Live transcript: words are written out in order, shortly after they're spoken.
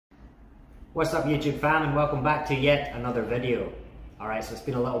What's up YouTube fam, and welcome back to yet another video. Alright, so it's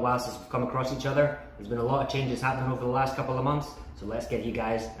been a little while since we've come across each other. There's been a lot of changes happening over the last couple of months, so let's give you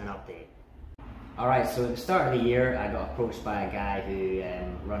guys an update. Alright, so at the start of the year I got approached by a guy who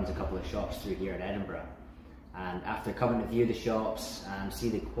runs a couple of shops through here in Edinburgh. And after coming to view the shops and see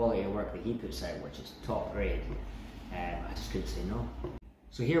the quality of work that he puts out, which is top grade, I just couldn't say no.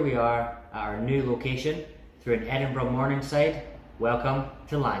 So here we are at our new location through an Edinburgh Morningside. Welcome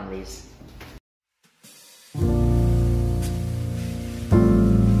to Langleys.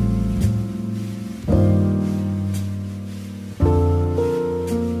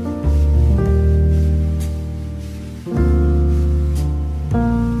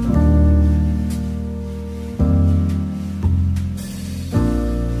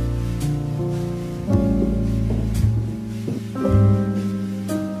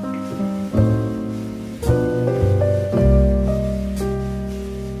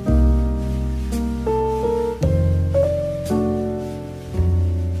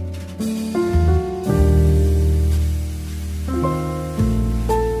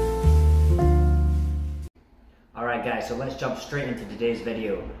 Alright guys, so let's jump straight into today's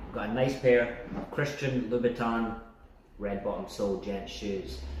video. We've got a nice pair of Christian Louboutin red bottom sole gents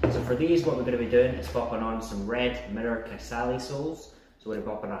shoes. So for these, what we're going to be doing is popping on some red mirror Casali soles. So we're going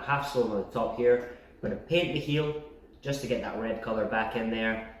to pop on a half sole on the top here. We're going to paint the heel just to get that red colour back in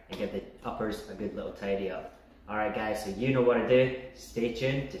there and give the uppers a good little tidy up. Alright guys, so you know what to do. Stay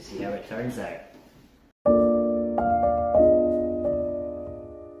tuned to see how it turns out.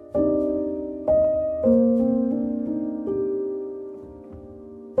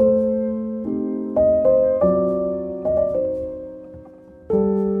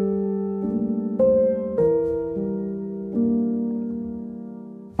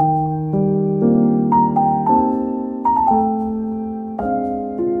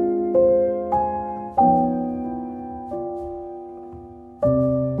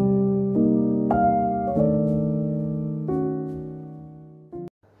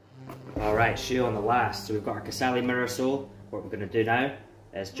 Alright, shoe on the last. So we've got our Casali mirror sole. What we're going to do now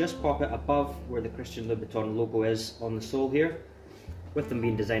is just pop it above where the Christian Louboutin logo is on the sole here. With them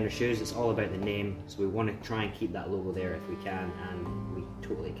being designer shoes, it's all about the name, so we want to try and keep that logo there if we can, and we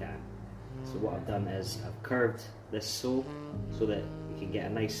totally can. So what I've done is I've curved this sole so that you can get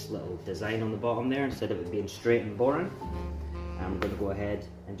a nice little design on the bottom there instead of it being straight and boring. And we're going to go ahead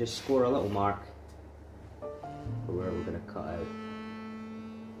and just score a little mark for where we're going to cut out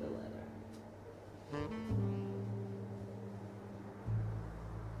the leather.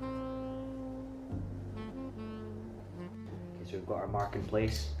 Okay, so we've got our mark in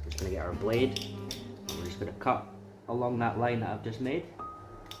place. We're just going to get our blade and we're just going to cut along that line that I've just made.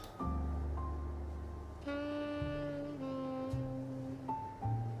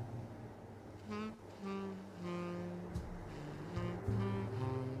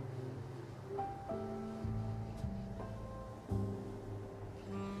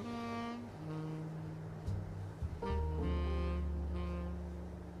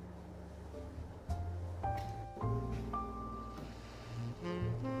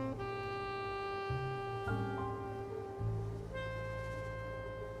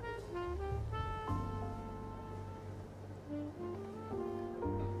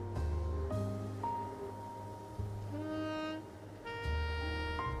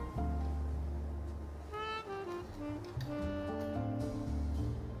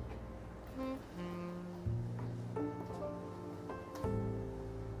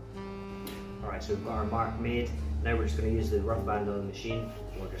 Alright, so we've got our mark made. Now we're just going to use the rough band on the machine.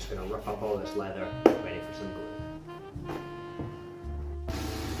 We're just going to rough up all this leather, ready for some glue.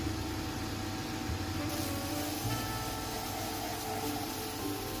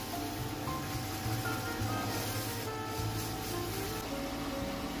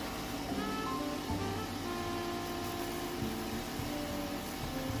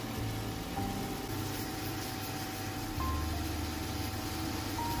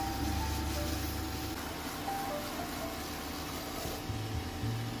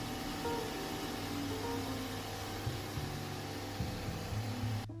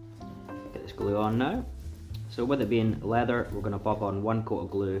 Glue on now. So with it being leather, we're going to pop on one coat of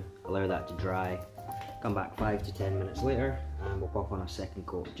glue, allow that to dry, come back 5 to 10 minutes later and we'll pop on a second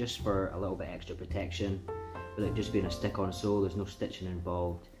coat just for a little bit extra protection. With it just being a stick-on sole, there's no stitching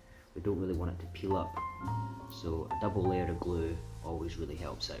involved. We don't really want it to peel up, so a double layer of glue always really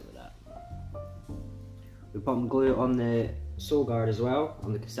helps out with that. We put glue on the sole guard as well,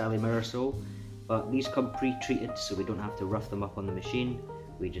 on the Casali mirror sole, but these come pre-treated so we don't have to rough them up on the machine.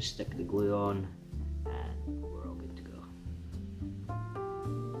 We just stick the glue on and we're all good to go.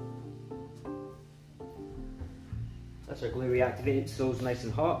 That's our glue reactivated, sole's nice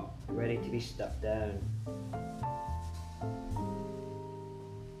and hot, ready to be stuck down.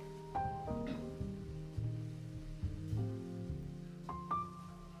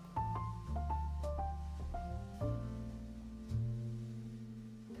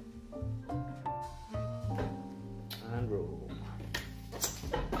 And roll.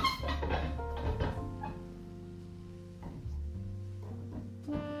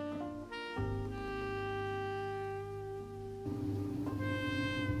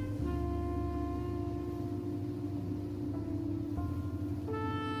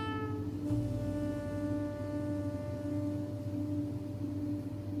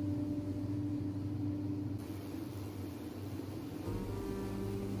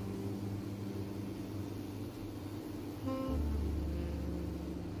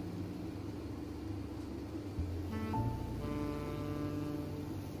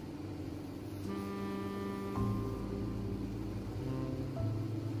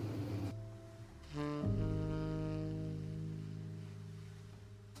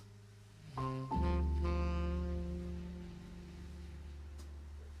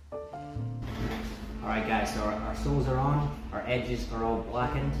 Alright guys, so our soles are on, our edges are all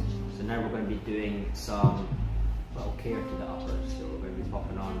blackened, so now we're going to be doing some little care to the uppers. So we're going to be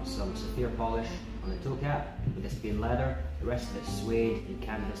popping on some sapphire polish on the toe cap, with this being leather, the rest of it's suede and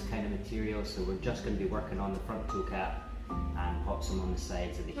canvas kind of material, so we're just going to be working on the front toe cap and pop some on the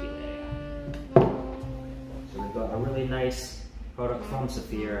sides of the heel area. So we've got a really nice product from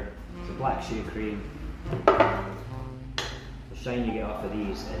Sapphire, it's a black shoe cream. The shine you get off of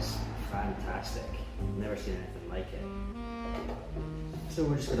these is fantastic. I've never seen anything like it. So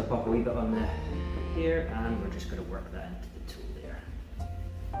we're just going to pop a wee bit on the here, and we're just going to work that into the toe there.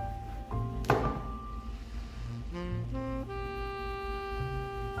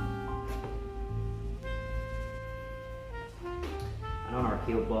 And on our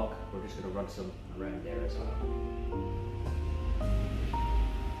heel block, we're just going to run some around there as well.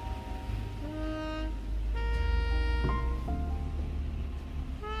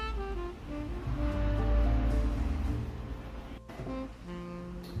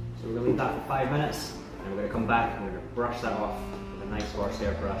 So we're going to leave that for 5 minutes, and we're going to come back and we're going to brush that off with a nice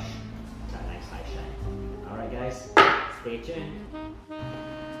horsehair brush to a nice high shine. Alright guys, stay tuned.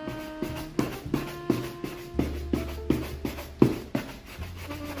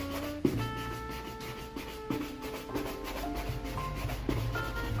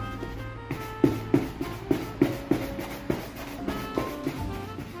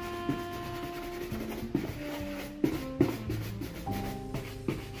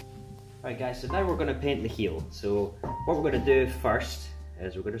 Alright guys, so now we're going to paint the heel. So what we're going to do first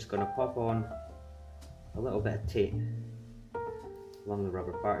is we're just going to pop on a little bit of tape along the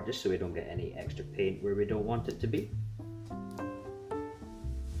rubber part, just so we don't get any extra paint where we don't want it to be.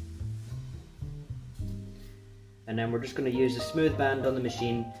 And then we're just going to use a smooth band on the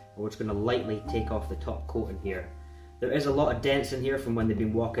machine, and we're just going to lightly take off the top coating here. There is a lot of dents in here from when they've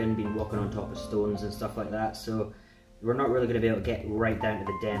been walking on top of stones and stuff like that, so we're not really going to be able to get right down to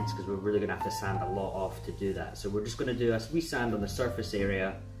the dents because we're really going to have to sand a lot off to do that. So we're just going to do a wee sand on the surface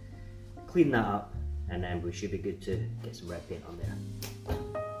area, clean that up, and then we should be good to get some red paint on there.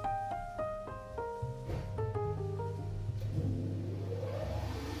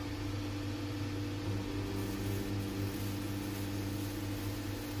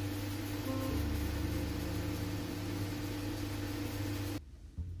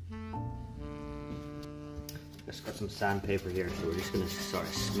 Just got some sandpaper here, so we're just going to sort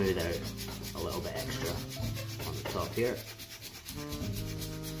of smooth out a little bit extra on the top here.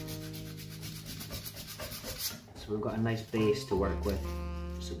 So we've got a nice base to work with,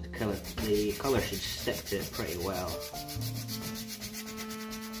 so the colour should stick to it pretty well.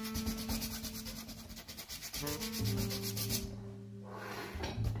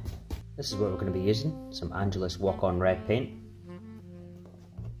 This is what we're going to be using, some Angelus Walk-On Red paint.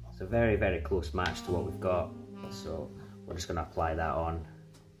 It's a very, very close match to what we've got. So we're just going to apply that on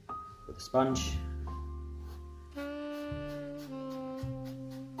with a sponge. We're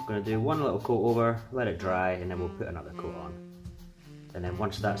going to do one little coat over, let it dry, and then we'll put another coat on. And then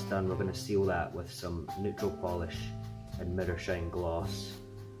once that's done, we're going to seal that with some neutral polish and mirror shine gloss,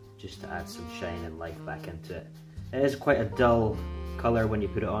 just to add some shine and life back into it. It is quite a dull colour when you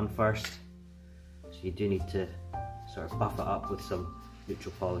put it on first, so you do need to sort of buff it up with some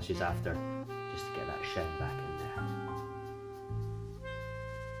neutral polishes after, just to get that shine back in there.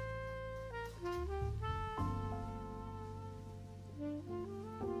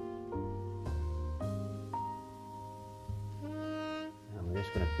 And we're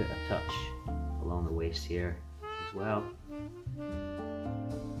just going to put a touch along the waist here, as well.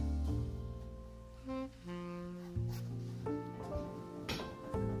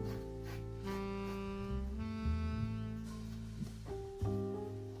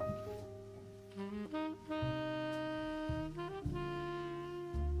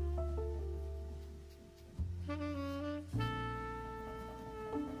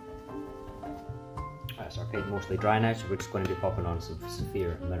 That's our paint mostly dry now, so we're just going to be popping on some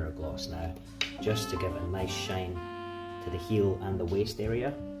Saphir mirror gloss now, just to give it a nice shine to the heel and the waist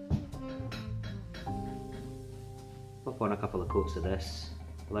area. Pop on a couple of coats of this,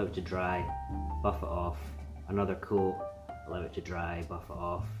 allow it to dry, buff it off, another coat, allow it to dry, buff it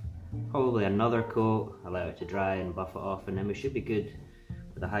off, probably another coat, allow it to dry and buff it off, and then we should be good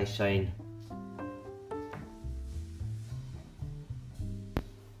with a high shine.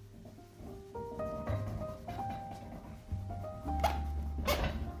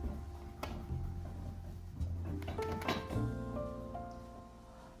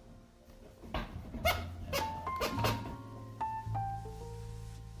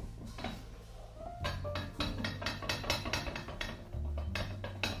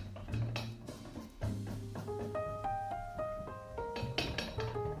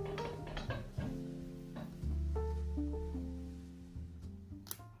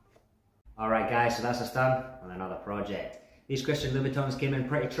 Alright guys, so that's us done on another project. These Christian Louboutins came in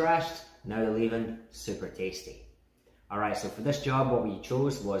pretty trashed, now they're leaving super tasty. Alright, so for this job what we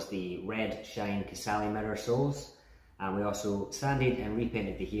chose was the red shine Casali mirror soles, and we also sanded and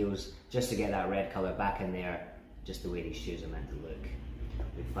repainted the heels just to get that red colour back in there, just the way these shoes are meant to look.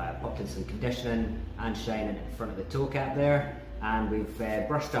 We've popped in some conditioning and shining in front of the toe cap there, and we've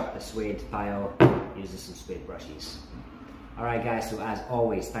brushed up the suede pile using some suede brushes. Alright guys, so as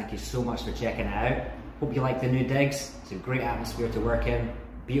always, thank you so much for checking it out. Hope you like the new digs. It's a great atmosphere to work in,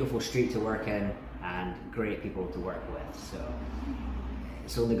 beautiful street to work in, and great people to work with. So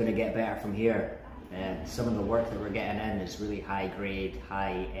it's only going to get better from here. Some of the work that we're getting in is really high grade,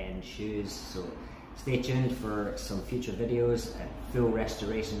 high end shoes. So stay tuned for some future videos and full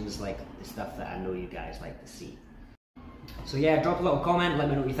restorations like the stuff that I know you guys like to see. So yeah, drop a little comment, let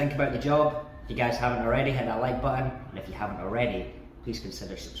me know what you think about the job. If you guys haven't already, hit that like button, and if you haven't already, please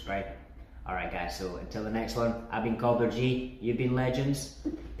consider subscribing. Alright guys, so until the next one, I've been Cobbler G, you've been Legends,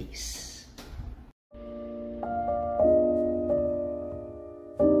 peace.